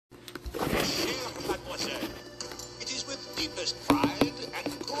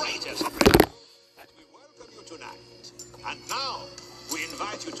And now, we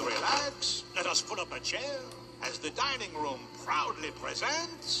invite you to relax. Let us pull up a chair as the dining room proudly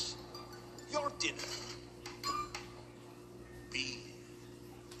presents your dinner. Be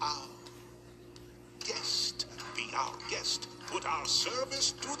our guest. Be our guest. Put our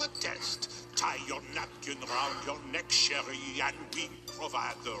service to the test. Tie your napkin round your neck, sherry, and we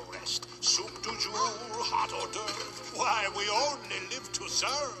provide the rest. Soup du jour, hot hors d'oeuvre. Why, we only live to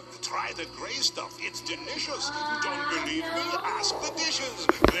serve. Try the gray stuff, it's delicious. Don't believe me? Ask the dishes.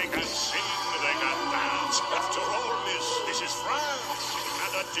 They can sing, they can dance. After all, this is France.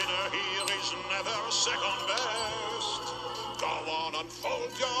 And a dinner here is never second best. Go on,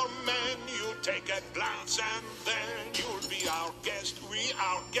 unfold your menu, take a glance, and then you'll be our guest. We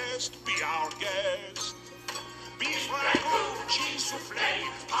our guest, be our guest. Beef ragout, cheese soufflé,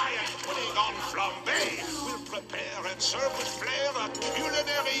 pie and pudding on flambé. We'll prepare and serve with flair a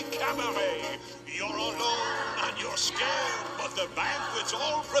culinary cabaret. You're alone and you're scared, but the banquet's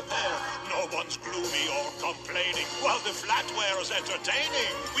all prepared. No one's gloomy or complaining, while the flatware's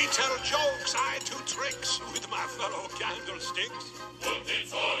entertaining. We tell jokes, I do tricks with my fellow candlesticks. Put it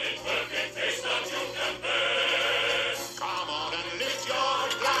all in perfect taste that you can best. Come on and lift your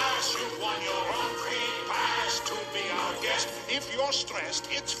glass. You've won your own free pass to be our guest. If you're stressed,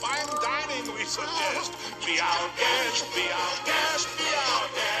 it's fine dining we suggest. Be our guest, be our guest, be our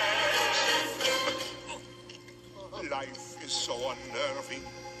guest. Life is so unnerving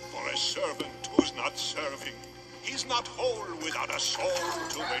for a servant who's not serving. He's not whole without a soul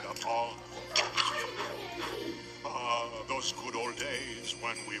to wait upon. Ah, those good old days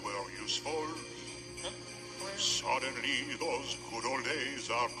when we were useful. Suddenly, those good old days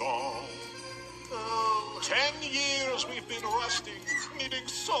are gone. 10 years we've been rusting, needing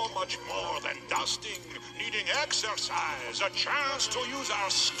so much more than dusting, needing exercise, a chance to use our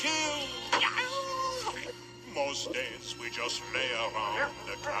skill. Most days we just lay around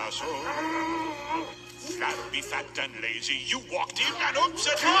the castle. Flabby, fat and lazy, you walked in and oops,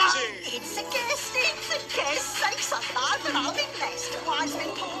 a daisy. It's a guest, sakes alive, but I'll be blessed. Wine's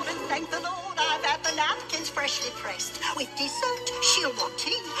been poured and thank the Lord I've had the napkins freshly pressed. With dessert, she'll want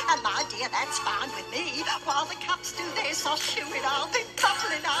tea, and my dear, that's fine with me. While the cups do their soft chewing, I'll be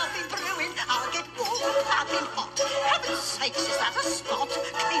bubbling, I'll be brewing. I'll get warm, I'll be hot. Heaven's sakes, is that a spot?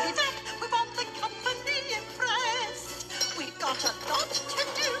 Clean it up, we want the company impressed. We've got a lot to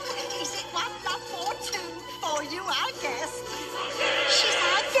do. Is it one love or two? For you, our guest. She's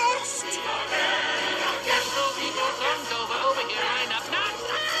our guest. Over here, line up now.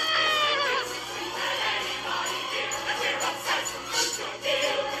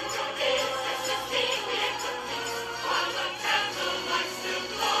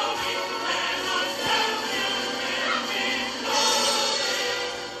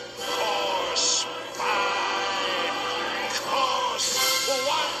 Course by course,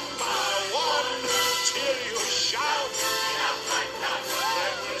 one by one, till you shout.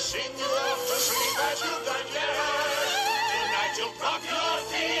 Then we'll sing you off to sleep as you digest. Tonight you'll prop your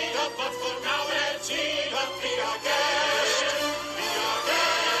feet up, but for now let's eat up, be our guest.